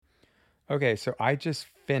Okay, so I just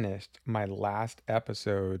finished my last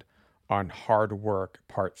episode on Hard Work,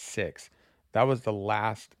 Part 6. That was the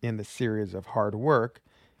last in the series of Hard Work.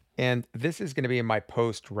 And this is going to be my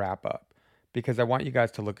post wrap up because I want you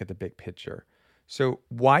guys to look at the big picture. So,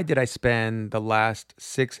 why did I spend the last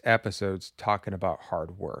 6 episodes talking about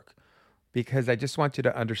hard work? Because I just want you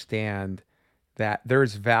to understand that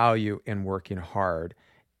there's value in working hard.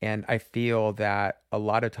 And I feel that a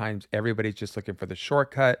lot of times everybody's just looking for the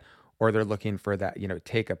shortcut, or they're looking for that,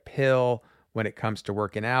 take a pill when it comes to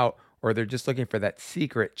working out, or they're just looking for that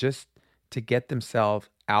secret just to get themselves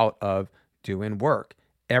out of doing work.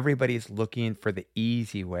 Everybody's looking for the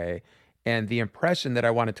easy way. And the impression that I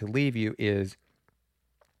wanted to leave you is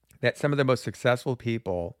that some of the most successful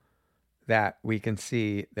people that we can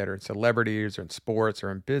see that are celebrities or in sports or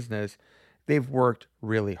in business, they've worked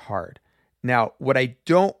really hard. Now, what I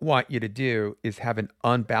don't want you to do is have an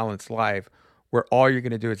unbalanced life where all you're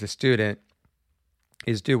going to do as a student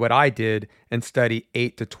is do what I did and study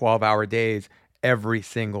 8 to 12 hour days every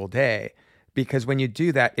single day. Because when you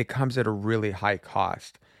do that, it comes at a really high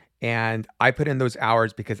cost. And I put in those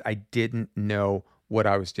hours because I didn't know what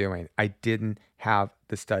I was doing. I didn't have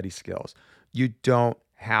the study skills. You don't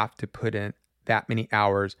have to put in that many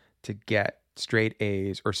hours to get straight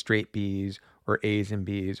A's or straight B's or A's and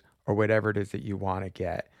B's or whatever it is that you want to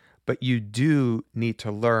get. But you do need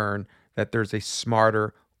to learn that there's a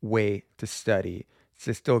smarter way to study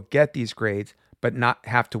to still get these grades, but not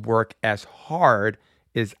have to work as hard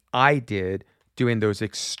as I did doing those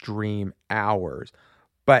extreme hours.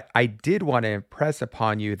 But I did want to impress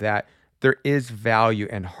upon you that there is value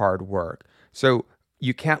in hard work. So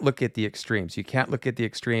you can't look at the extremes. You can't look at the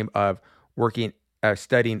extreme of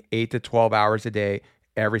studying 8 to 12 hours a day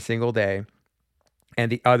every single day,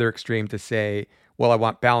 and the other extreme to say, well, I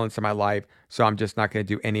want balance in my life, so I'm just not going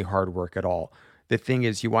to do any hard work at all. The thing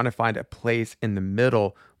is, you want to find a place in the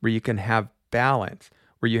middle where you can have balance,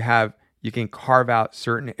 where you can carve out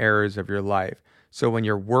certain areas of your life. So when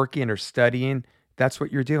you're working or studying, that's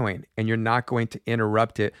what you're doing, and you're not going to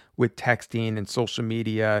interrupt it with texting and social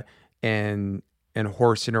media and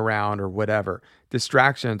horsing around or whatever.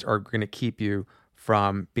 Distractions are going to keep you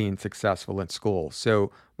from being successful in school.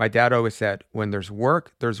 So my dad always said, when there's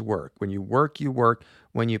work, there's work. When you work, you work.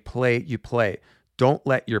 When you play, you play. Don't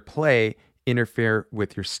let your play interfere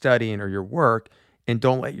with your studying or your work, and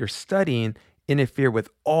don't let your studying interfere with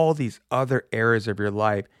all these other areas of your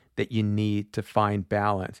life that you need to find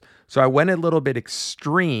balance. So I went a little bit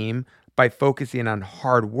extreme by focusing on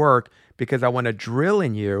hard work because I want to drill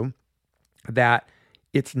in you that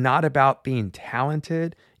it's not about being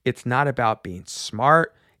talented. It's not about being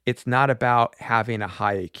smart. It's not about having a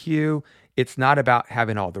high IQ. It's not about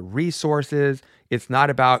having all the resources. It's not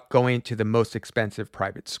about going to the most expensive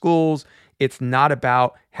private schools. It's not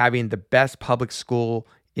about having the best public school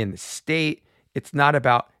in the state. It's not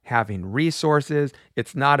about having resources.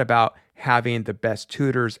 It's not about having the best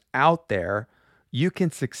tutors out there. You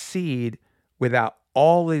can succeed without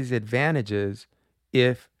all these advantages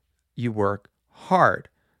if you work hard.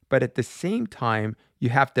 But at the same time, you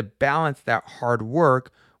have to balance that hard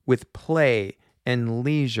work with play and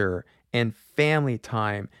leisure and family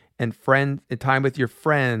time and time with your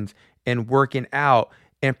friends and working out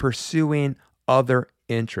and pursuing other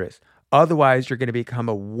interests. Otherwise, you're going to become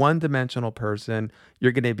a one-dimensional person.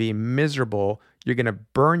 You're going to be miserable. You're going to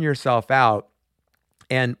burn yourself out.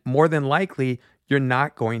 And more than likely, you're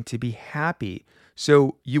not going to be happy.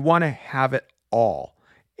 So you want to have it all.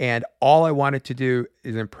 And all I wanted to do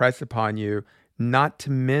is impress upon you not to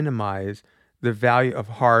minimize the value of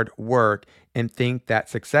hard work and think that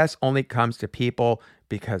success only comes to people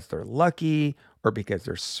because they're lucky or because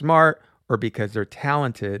they're smart or because they're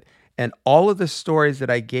talented. And all of the stories that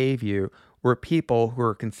I gave you were people who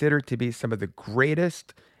are considered to be some of the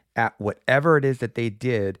greatest at whatever it is that they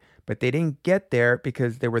did, but they didn't get there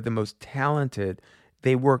because they were the most talented.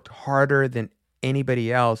 They worked harder than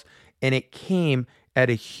anybody else, and it came at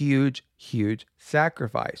a huge, huge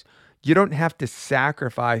sacrifice. You don't have to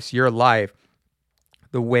sacrifice your life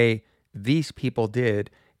the way these people did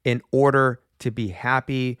in order to be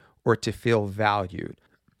happy or to feel valued.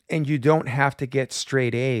 And you don't have to get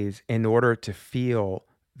straight A's in order to feel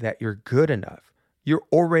that you're good enough. You're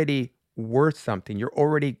already worth something. You're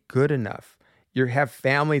already good enough. You have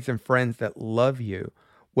families and friends that love you.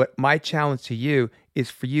 What my challenge to you is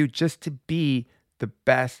for you just to be the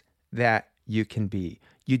best that you can be.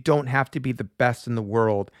 You don't have to be the best in the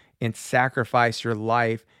world and sacrifice your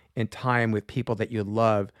life and time with people that you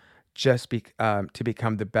love to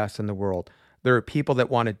become the best in the world. There are people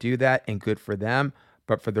that want to do that, and good for them.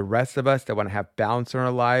 But for the rest of us that want to have balance in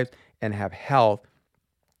our lives and have health,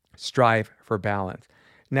 strive for balance.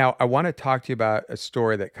 Now, I want to talk to you about a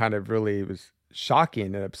story that kind of really was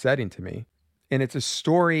shocking and upsetting to me. And it's a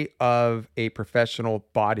story of a professional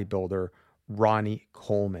bodybuilder, Ronnie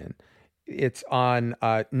Coleman. It's on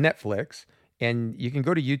Netflix, and you can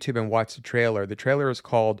go to YouTube and watch the trailer. The trailer is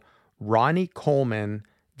called Ronnie Coleman,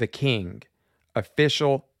 the King,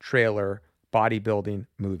 official trailer bodybuilding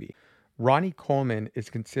movie. Ronnie Coleman is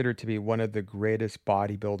considered to be one of the greatest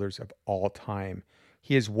bodybuilders of all time.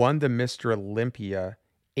 He has won the Mr. Olympia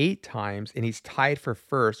 8 times, and he's tied for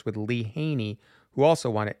first with Lee Haney, who also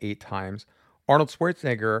won it 8 times. Arnold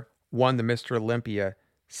Schwarzenegger won the Mr. Olympia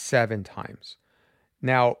 7 times.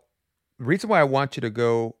 Now, the reason why I want you to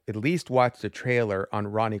go at least watch the trailer on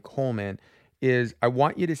Ronnie Coleman is I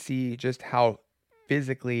want you to see just how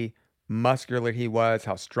physically muscular he was,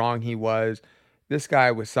 how strong he was. This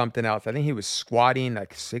guy was something else. I think he was squatting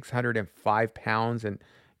like 605 pounds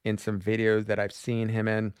in some videos that I've seen him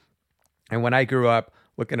in. And when I grew up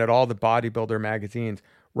looking at all the bodybuilder magazines,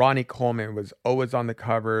 Ronnie Coleman was always on the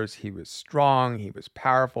covers. He was strong, he was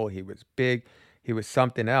powerful, he was big, he was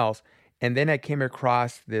something else. And then I came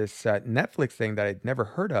across this Netflix thing that I'd never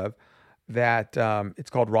heard of that it's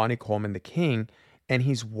called Ronnie Coleman, the King. And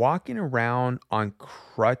he's walking around on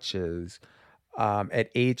crutches at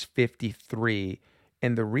age 53.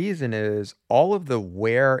 And the reason is all of the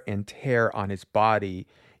wear and tear on his body,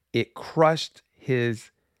 it crushed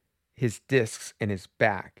his discs in his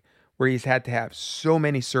back, where he's had to have so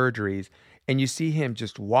many surgeries. And you see him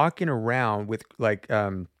just walking around with like I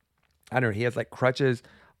don't know, he has like crutches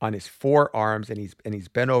on his forearms, and he's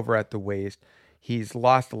bent over at the waist. He's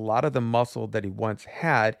lost a lot of the muscle that he once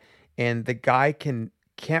had, and the guy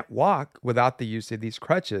can't walk without the use of these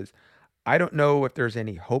crutches. I don't know if there's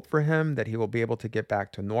any hope for him that he will be able to get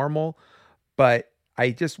back to normal, but I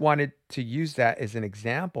just wanted to use that as an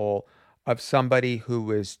example of somebody who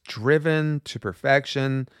was driven to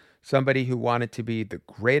perfection, somebody who wanted to be the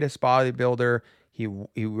greatest bodybuilder. He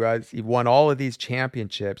won all of these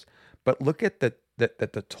championships, but look at the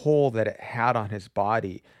toll that it had on his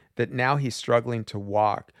body. That now he's struggling to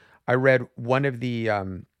walk. I read one of the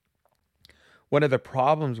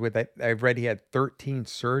problems with it. I've read he had 13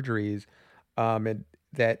 surgeries, and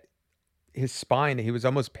that his spine, he was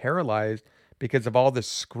almost paralyzed because of all the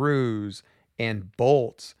screws and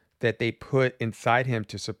bolts that they put inside him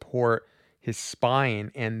to support his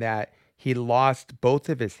spine, and that he lost both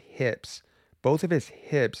of his hips. Both of his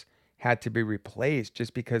hips had to be replaced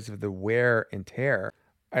just because of the wear and tear.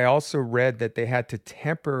 I also read that they had to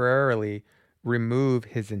temporarily remove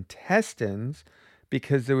his intestines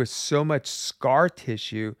because there was so much scar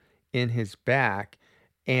tissue in his back.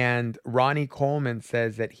 And Ronnie Coleman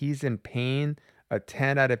says that he's in pain, a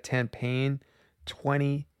 10 out of 10 pain,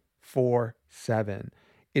 24/7.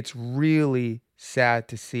 It's really sad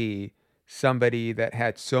to see somebody that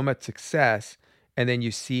had so much success and then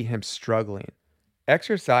you see him struggling.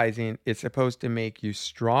 Exercising is supposed to make you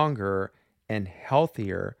stronger and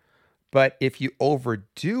healthier, but if you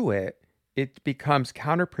overdo it, it becomes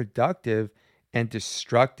counterproductive and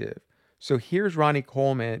destructive. So here's Ronnie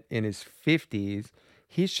Coleman in his 50s.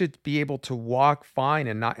 He should be able to walk fine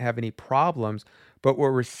and not have any problems. But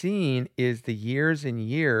what we're seeing is the years and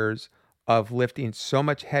years of lifting so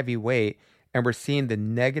much heavy weight, and we're seeing the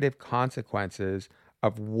negative consequences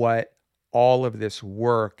of what all of this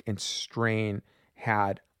work and strain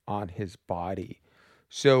had on his body.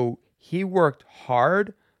 So he worked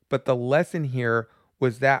hard, but the lesson here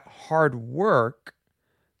was that hard work,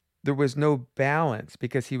 there was no balance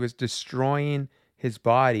because he was destroying his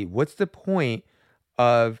body. What's the point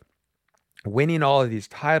of winning all of these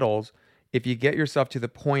titles if you get yourself to the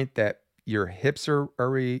point that your hips are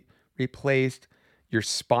replaced, your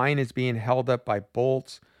spine is being held up by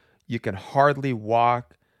bolts, you can hardly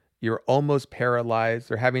walk, you're almost paralyzed,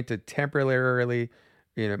 they're having to temporarily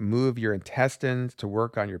move your intestines to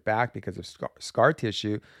work on your back because of scar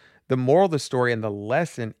tissue. The moral of the story and the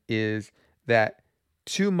lesson is that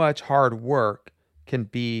too much hard work can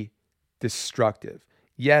be destructive.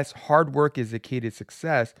 Yes, hard work is the key to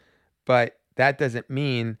success, but that doesn't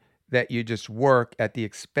mean that you just work at the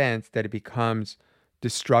expense that it becomes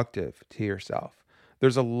destructive to yourself.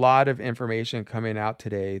 There's a lot of information coming out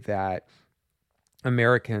today that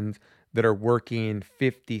Americans that are working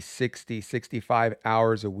 50, 60, 65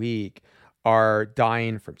 hours a week are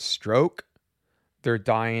dying from stroke, they're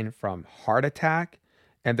dying from heart attack,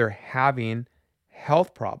 and they're having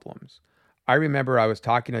health problems. I remember I was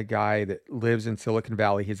talking to a guy that lives in Silicon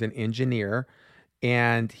Valley. He's an engineer,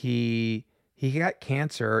 and he got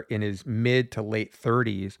cancer in his mid to late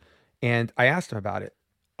 30s. And I asked him about it.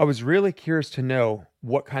 I was really curious to know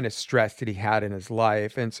what kind of stress did he had in his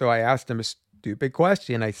life. And so I asked him a stupid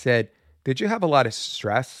question. I said, "Did you have a lot of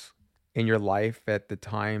stress in your life at the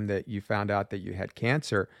time that you found out that you had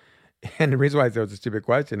cancer?" And the reason why I said it was a stupid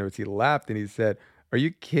question was he laughed and he said, "Are you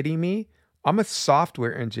kidding me? I'm a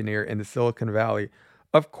software engineer in the Silicon Valley.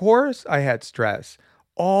 Of course I had stress.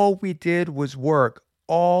 All we did was work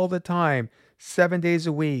all the time, 7 days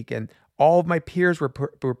a week. And all of my peers were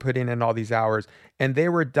putting in all these hours and they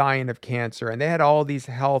were dying of cancer and they had all these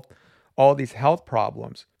health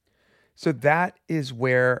problems." So that is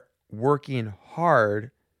where working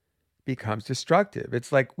hard becomes destructive.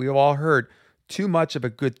 It's like we've all heard too much of a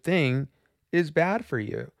good thing is bad for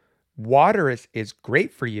you. Water is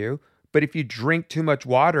great for you, but if you drink too much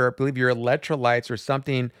water, I believe your electrolytes or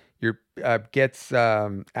something your gets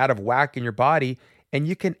out of whack in your body, and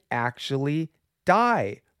you can actually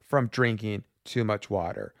die from drinking too much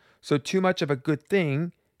water. So too much of a good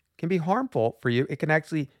thing can be harmful for you. It can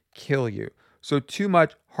actually kill you. So too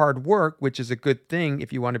much hard work, which is a good thing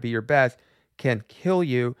if you want to be your best, can kill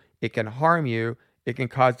you. It can harm you. It can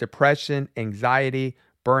cause depression, anxiety,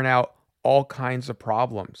 burnout, all kinds of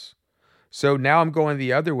problems. So now I'm going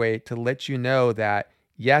the other way to let you know that,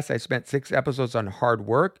 yes, I spent 6 episodes on hard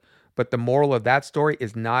work, but the moral of that story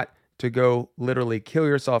is not to go literally kill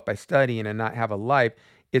yourself by studying and not have a life.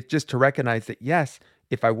 It's just to recognize that, yes,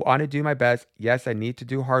 if I want to do my best, yes, I need to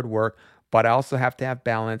do hard work, but I also have to have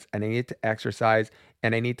balance and I need to exercise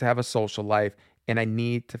and I need to have a social life and I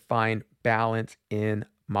need to find balance in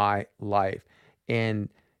my life. And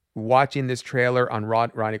watching this trailer on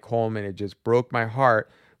Ronnie Coleman, it just broke my heart.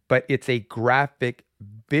 But it's a graphic,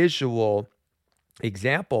 visual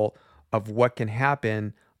example of what can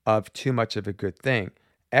happen of too much of a good thing.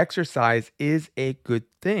 Exercise is a good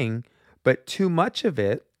thing, but too much of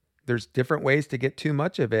it, there's different ways to get too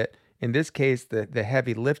much of it. In this case, the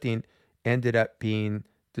heavy lifting ended up being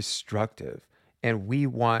destructive. And we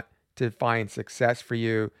want to find success for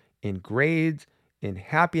you in grades, in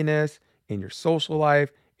happiness, in your social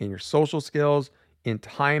life, in your social skills, in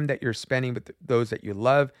time that you're spending with those that you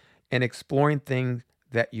love, and exploring things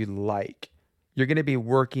that you like. You're going to be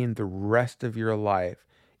working the rest of your life.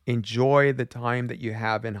 Enjoy the time that you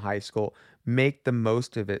have in high school. Make the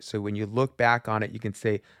most of it. So when you look back on it, you can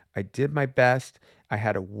say, I did my best. I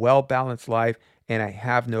had a well balanced life and I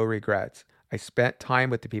have no regrets. I spent time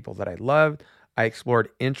with the people that I loved. I explored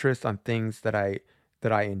interests on things that I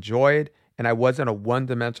enjoyed. And I wasn't a one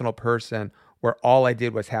dimensional person where all I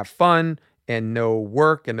did was have fun and no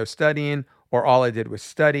work and no studying, or all I did was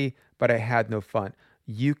study, but I had no fun.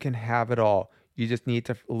 You can have it all. You just need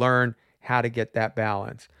to learn how to get that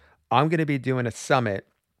balance. I'm going to be doing a summit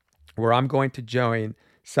where I'm going to join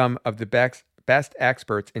some of the best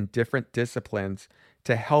experts in different disciplines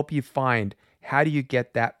to help you find how do you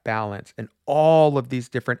get that balance in all of these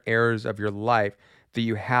different areas of your life that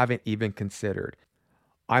you haven't even considered.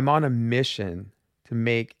 I'm on a mission to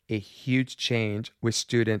make a huge change with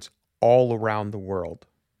students all around the world.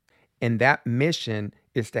 And that mission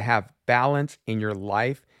is to have balance in your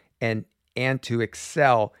life and to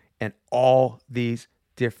excel in all these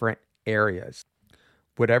different areas.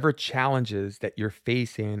 Whatever challenges that you're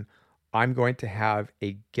facing, I'm going to have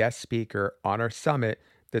a guest speaker on our summit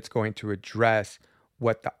that's going to address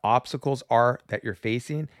what the obstacles are that you're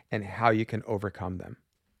facing and how you can overcome them.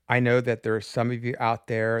 I know that there are some of you out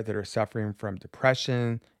there that are suffering from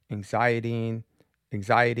depression, anxiety,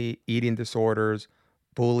 eating disorders,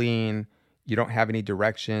 bullying. You don't have any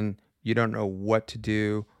direction. You don't know what to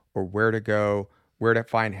do or where to go, where to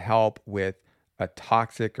find help with a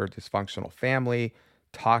toxic or dysfunctional family,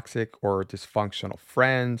 toxic or dysfunctional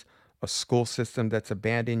friends, a school system that's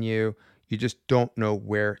abandoned you. You just don't know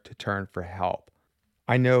where to turn for help.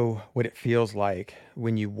 I know what it feels like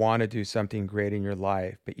when you want to do something great in your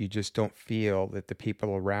life, but you just don't feel that the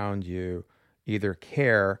people around you either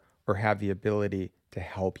care or have the ability to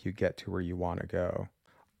help you get to where you want to go.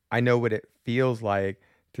 I know what it feels like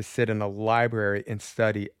to sit in a library and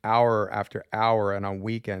study hour after hour and on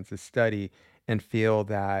weekends to study and feel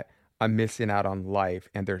that I'm missing out on life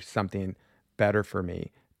and there's something better for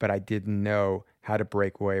me. But I didn't know how to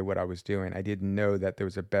break away what I was doing. I didn't know that there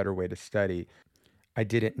was a better way to study. I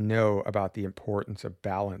didn't know about the importance of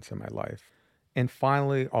balance in my life. And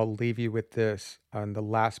finally, I'll leave you with this on the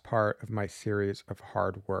last part of my series of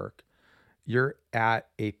hard work. You're at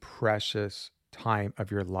a precious time of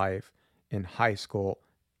your life in high school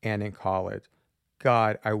and in college.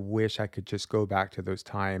 God, I wish I could just go back to those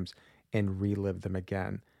times and relive them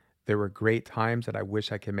again. There were great times that I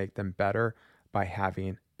wish I could make them better by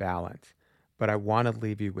having balance. But I want to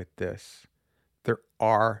leave you with this. There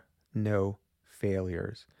are no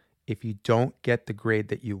failures. If you don't get the grade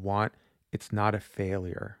that you want, it's not a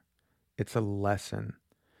failure. It's a lesson.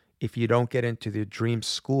 If you don't get into the dream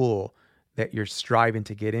school that you're striving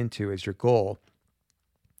to get into as your goal,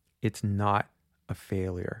 it's not a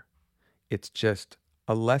failure. It's just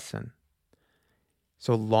a lesson.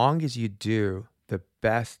 So long as you do the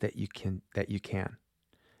best that you can,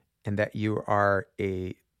 and that you are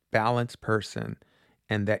a balanced person,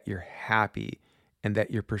 and that you're happy, and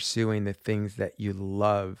that you're pursuing the things that you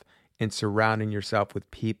love, and surrounding yourself with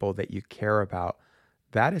people that you care about,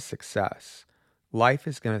 that is success. Life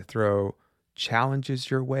is going to throw challenges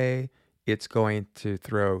your way. It's going to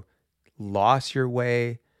throw loss your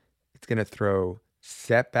way. It's going to throw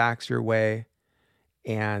setbacks your way.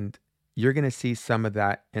 And you're going to see some of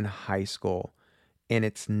that in high school. And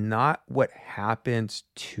it's not what happens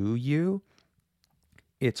to you,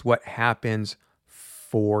 it's what happens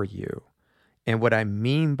for you. And what I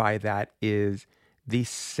mean by that is these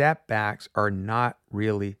setbacks are not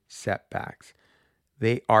really setbacks.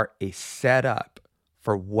 They are a setup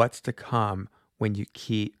for what's to come when you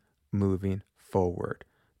keep moving forward.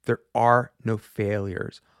 There are no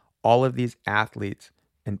failures. All of these athletes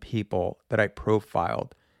and people that I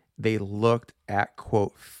profiled, they looked at,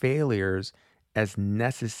 quote, failures as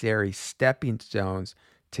necessary stepping stones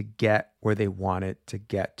to get where they wanted to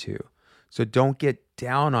get to. So don't get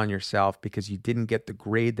down on yourself because you didn't get the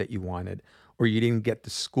grade that you wanted, or you didn't get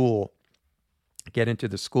get into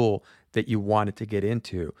the school that you wanted to get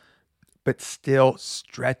into, but still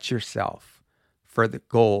stretch yourself for the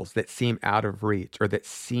goals that seem out of reach or that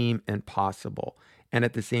seem impossible. And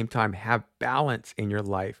at the same time, have balance in your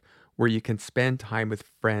life where you can spend time with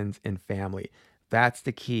friends and family. That's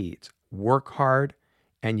the key. It's work hard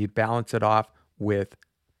and you balance it off with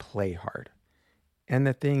play hard. And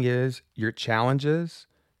the thing is, your challenges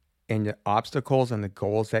and the obstacles and the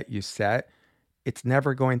goals that you set, it's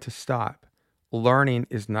never going to stop. Learning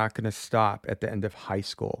is not going to stop at the end of high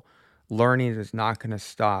school. Learning is not going to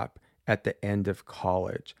stop at the end of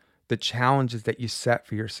college. The challenges that you set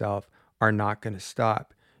for yourself are not going to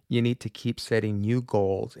stop. You need to keep setting new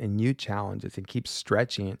goals and new challenges and keep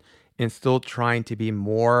stretching and still trying to be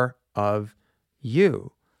more of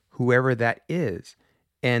you, whoever that is.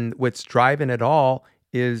 And what's driving it all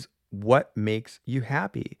is what makes you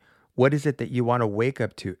happy. What is it that you want to wake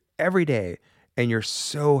up to every day and you're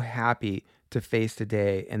so happy to face the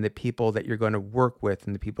day and the people that you're going to work with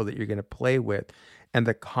and the people that you're going to play with and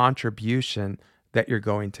the contribution that you're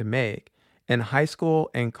going to make. In high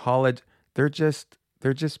school and college, they're just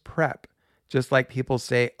prep. Just like people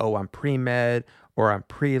say, oh, I'm pre-med or I'm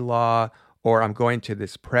pre-law or I'm going to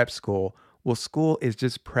this prep school. Well, school is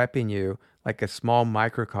just prepping you like a small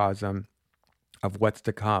microcosm of what's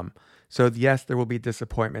to come. So yes, there will be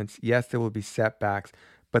disappointments. Yes, there will be setbacks,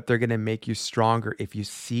 but they're going to make you stronger if you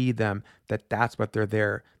see them, that that's what they're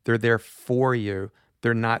there. They're there for you.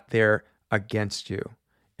 They're not there against you.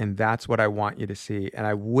 And that's what I want you to see. And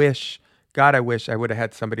I wish I would have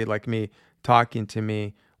had somebody like me talking to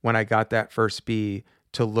me when I got that first B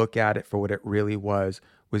to look at it for what it really was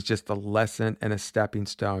just a lesson and a stepping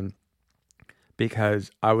stone, because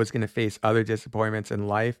I was going to face other disappointments in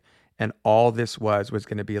life. And all this was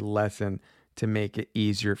going to be a lesson to make it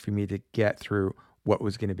easier for me to get through what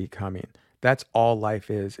was going to be coming. That's all life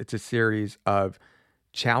is. It's a series of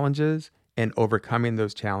challenges and overcoming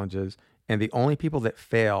those challenges. And the only people that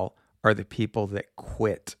fail are the people that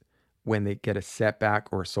quit when they get a setback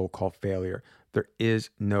or a so-called failure. There is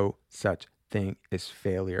no such thing as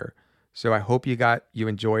failure. So I hope you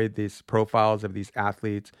enjoyed these profiles of these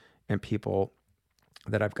athletes and people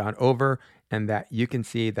that I've gone over, and that you can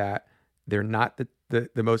see that they're not the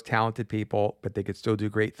most talented people, but they could still do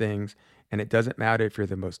great things. And it doesn't matter if you're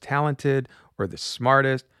the most talented or the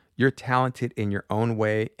smartest. You're talented in your own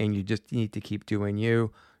way, and you just need to keep doing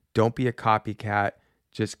you. Don't be a copycat.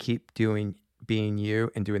 Just keep being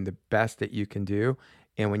you and doing the best that you can do.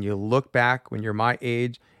 And when you look back, when you're my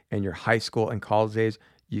age and your high school and college days,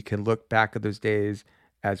 you can look back at those days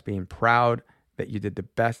as being proud that you did the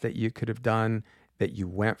best that you could have done, that you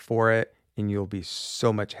went for it, and you'll be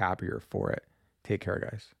so much happier for it. Take care,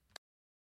 guys.